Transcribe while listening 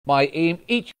My aim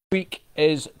each week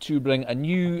is to bring a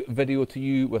new video to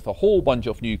you with a whole bunch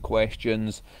of new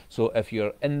questions. So if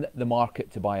you're in the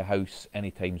market to buy a house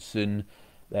anytime soon,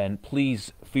 then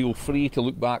please feel free to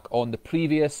look back on the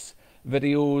previous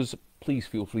videos. Please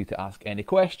feel free to ask any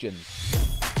questions.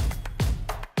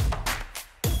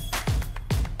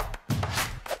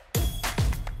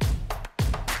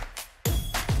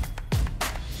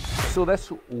 So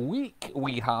this week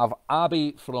we have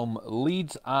Abby from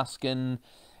Leeds asking,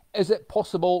 is it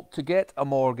possible to get a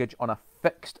mortgage on a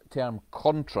fixed term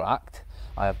contract?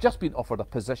 I have just been offered a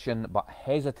position but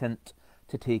hesitant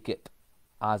to take it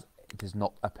as it is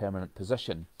not a permanent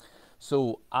position.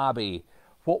 So Abby,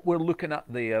 what we're looking at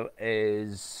there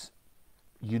is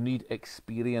you need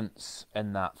experience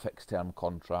in that fixed term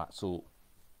contract. So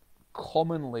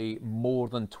commonly more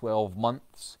than 12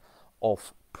 months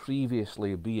of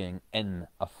previously being in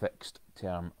a fixed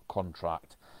term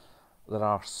contract. There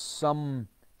are some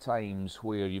times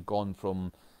where you've gone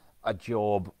from a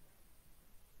job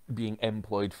being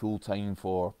employed full-time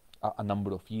for a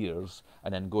number of years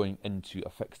and then going into a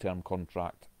fixed term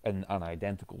contract in an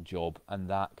identical job, and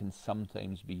that can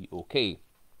sometimes be okay.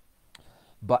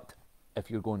 But if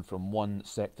you're going from one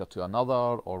sector to another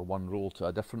or one role to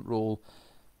a different role,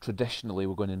 traditionally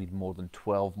we're going to need more than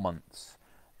 12 months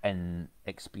in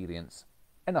experience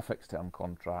in a fixed term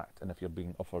contract, and if you're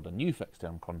being offered a new fixed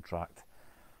term contract,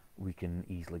 we can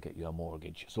easily get you a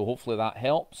mortgage. So hopefully that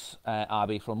helps.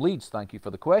 Abby from Leeds, thank you for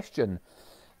the question.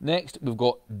 Next we've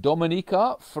got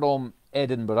Domenica from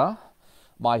Edinburgh.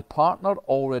 My partner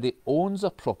already owns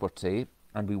a property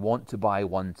and we want to buy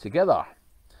one together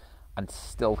and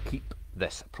still keep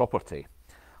this property.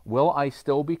 Will I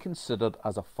still be considered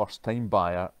as a first time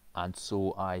buyer and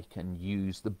so I can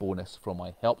use the bonus from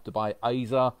my Help to Buy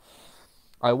ISA?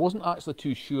 I wasn't actually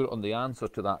too sure on the answer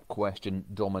to that question,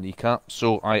 Domenica,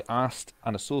 so I asked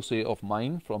an associate of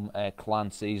mine from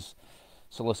Clancy's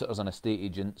Solicitors and Estate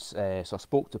Agents, so I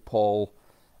spoke to Paul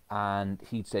and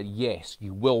he said yes,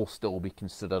 you will still be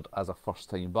considered as a first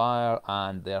time buyer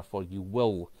and therefore you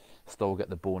will still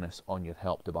get the bonus on your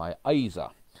Help to Buy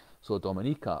ISA. So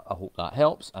Domenica, I hope that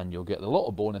helps and you'll get the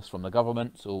little bonus from the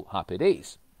government, so happy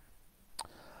days.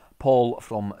 Paul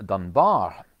from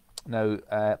Dunbar. Now,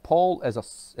 Paul is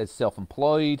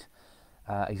self-employed.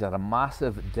 He's had a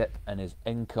massive dip in his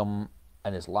income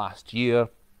in his last year,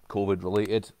 COVID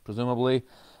related, presumably.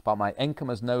 But my income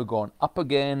has now gone up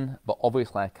again, but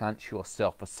obviously I can't show a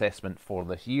self-assessment for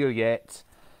this year yet.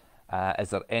 Is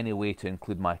there any way to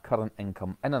include my current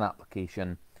income in an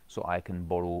application so I can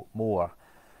borrow more?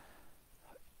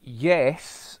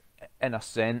 Yes, in a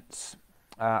sense.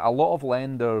 A lot of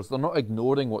lenders, they're not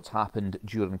ignoring what's happened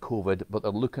during COVID, but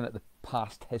they're looking at the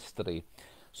past history.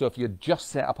 So if you just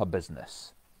set up a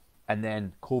business and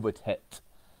then COVID hit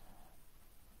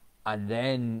and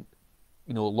then,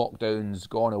 you know, lockdown's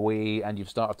gone away and you've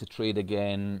started to trade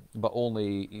again, but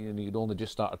only, you know, you'd only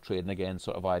just started trading again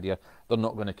sort of idea, they're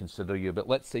not going to consider you. But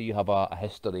let's say you have a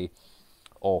history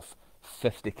of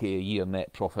 50k a year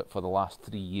net profit for the last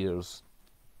 3 years.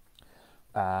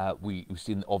 We've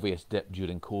seen the obvious dip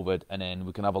during COVID, and then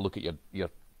we can have a look at your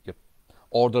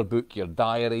order book, your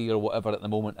diary or whatever at the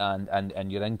moment,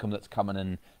 and your income that's coming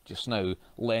in just now.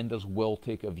 Lenders will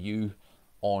take a view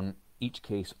on each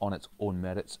case on its own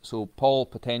merits. So Paul,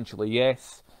 potentially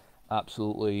yes,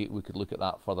 absolutely, we could look at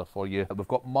that further for you. We've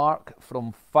got Mark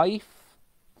from Fife.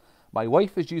 My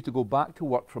wife is due to go back to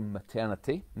work from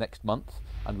maternity next month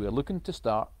and we are looking to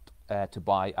start to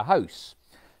buy a house.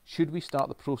 Should we start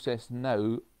the process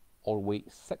now or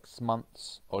wait 6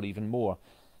 months or even more?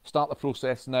 Start the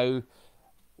process now.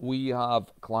 We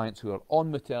have clients who are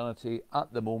on maternity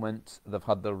at the moment. They've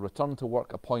had their return to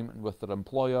work appointment with their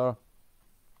employer,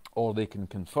 or they can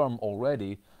confirm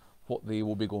already what they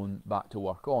will be going back to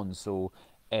work on. So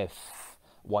if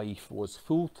wife was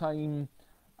full-time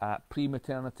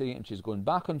pre-maternity and she's going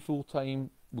back on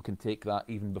full-time, we can take that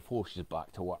even before she's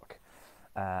back to work.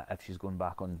 If she's going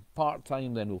back on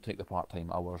part-time, then we'll take the part-time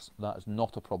hours. That is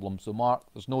not a problem. So Mark,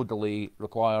 there's no delay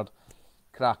required.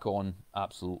 Crack on,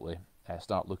 absolutely.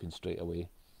 Start looking straight away.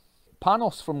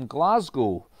 Panos from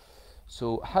Glasgow.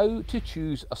 So how to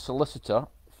choose a solicitor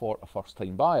for a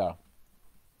first-time buyer?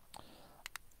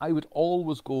 I would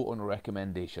always go on a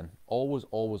recommendation. Always,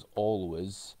 always,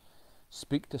 always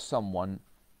speak to someone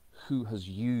who has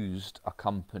used a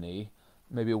company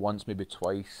maybe once, maybe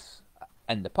twice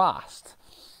in the past.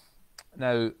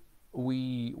 Now,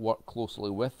 we work closely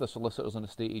with the solicitors and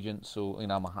estate agents, so you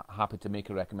know, I'm happy to make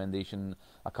a recommendation,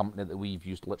 a company that we've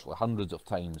used literally hundreds of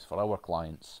times for our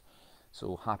clients.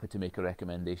 So happy to make a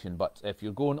recommendation. But if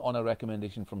you're going on a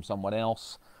recommendation from someone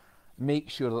else, make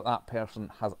sure that that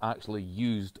person has actually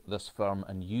used this firm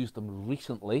and used them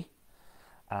recently.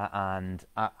 And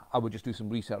I would just do some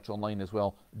research online as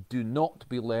well. Do not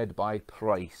be led by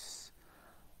price.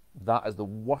 That is the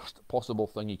worst possible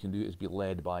thing you can do, is be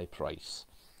led by price.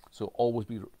 So always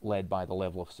be led by the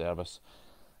level of service.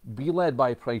 Be led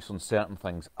by price on certain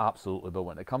things, absolutely, but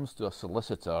when it comes to a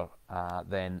solicitor,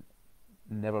 then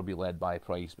never be led by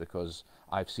price, because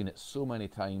I've seen it so many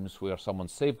times where someone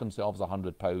saved themselves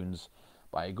 £100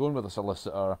 by going with a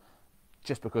solicitor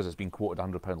just because it's been quoted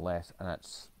 £100 less, and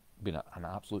it's been an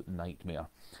absolute nightmare.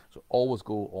 So always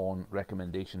go on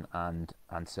recommendation and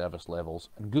service levels,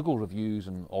 and Google reviews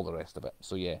and all the rest of it.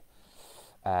 So yeah,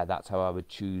 that's how I would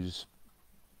choose.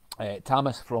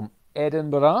 Thomas from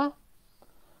Edinburgh: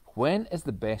 when is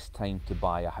the best time to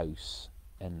buy a house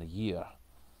in the year?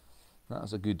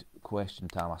 That's a good question,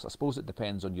 Thomas. I suppose it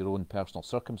depends on your own personal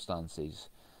circumstances,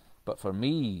 but for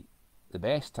me, the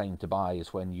best time to buy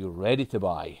is when you're ready to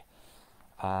buy.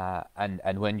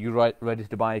 And when you're ready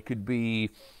to buy, it could be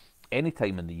any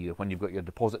time in the year, when you've got your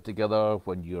deposit together,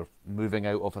 when you're moving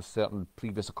out of a certain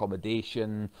previous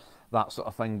accommodation, that sort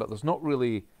of thing. But there's not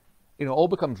really, it all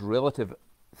becomes relative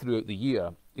throughout the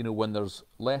year. When there's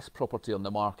less property on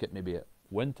the market, maybe at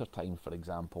winter time, for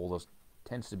example, there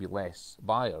tends to be less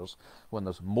buyers. When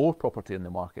there's more property in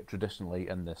the market, traditionally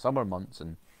in the summer months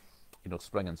and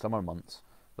spring and summer months,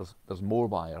 there's more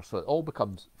buyers. So it all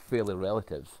becomes fairly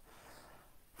relative.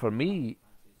 For me,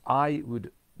 I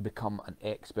would become an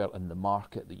expert in the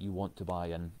market that you want to buy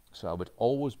in. So I would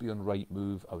always be on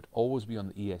Rightmove, I would always be on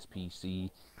the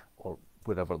ESPC, or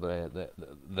whatever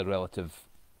the relative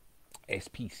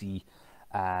SPC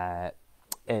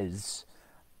is,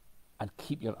 and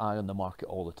keep your eye on the market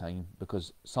all the time,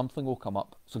 because something will come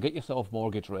up. So get yourself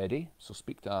mortgage ready. So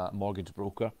speak to a mortgage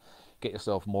broker, get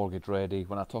yourself mortgage ready.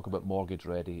 When I talk about mortgage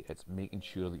ready, it's making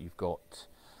sure that you've got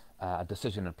a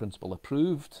decision in principle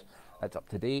approved, it's up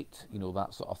to date,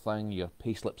 that sort of thing. Your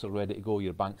pay slips are ready to go,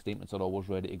 your bank statements are always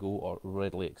ready to go or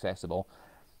readily accessible.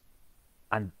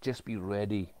 And just be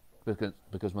ready,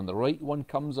 because when the right one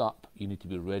comes up, you need to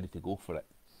be ready to go for it.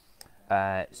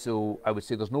 So I would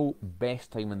say there's no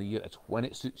best time in the year, it's when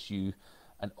it suits you,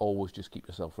 and always just keep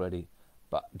yourself ready.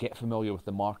 But get familiar with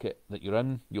the market that you're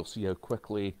in, you'll see how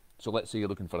quickly. So let's say you're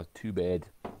looking for a 2-bed,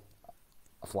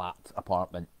 a flat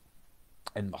apartment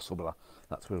in Musselburgh,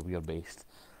 that's where we are based.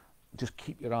 Just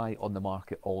keep your eye on the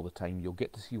market all the time. You'll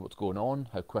get to see what's going on,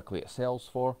 how quickly it sells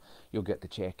for. You'll get to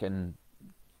check in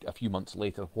a few months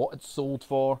later what it's sold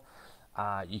for.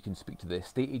 You can speak to the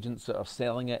estate agents that are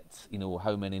selling it.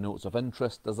 How many notes of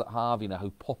interest does it have?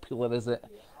 How popular is it?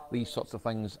 These sorts of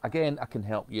things. Again, I can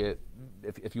help you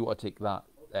if you want to take that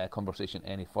conversation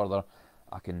any further.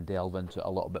 I can delve into it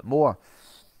a little bit more.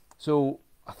 So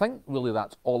I think really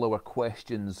that's all our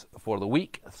questions for the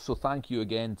week. So thank you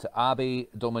again to Abby,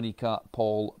 Domenica,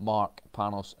 Paul, Mark,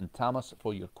 Panos and Tamas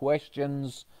for your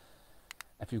questions.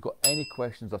 If you've got any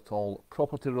questions at all,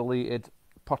 property related,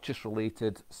 purchase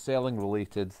related, selling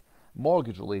related,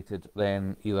 mortgage related,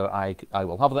 then either I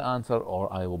will have the answer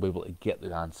or I will be able to get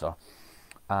the answer.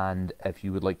 And if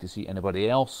you would like to see anybody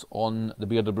else on the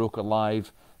Bearded Broker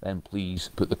Live, then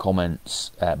please put the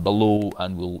comments below,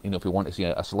 and we'll, if you want to see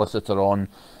a solicitor on,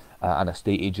 an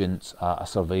estate agent, a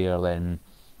surveyor, then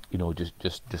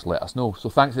just let us know. So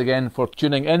thanks again for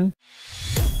tuning in.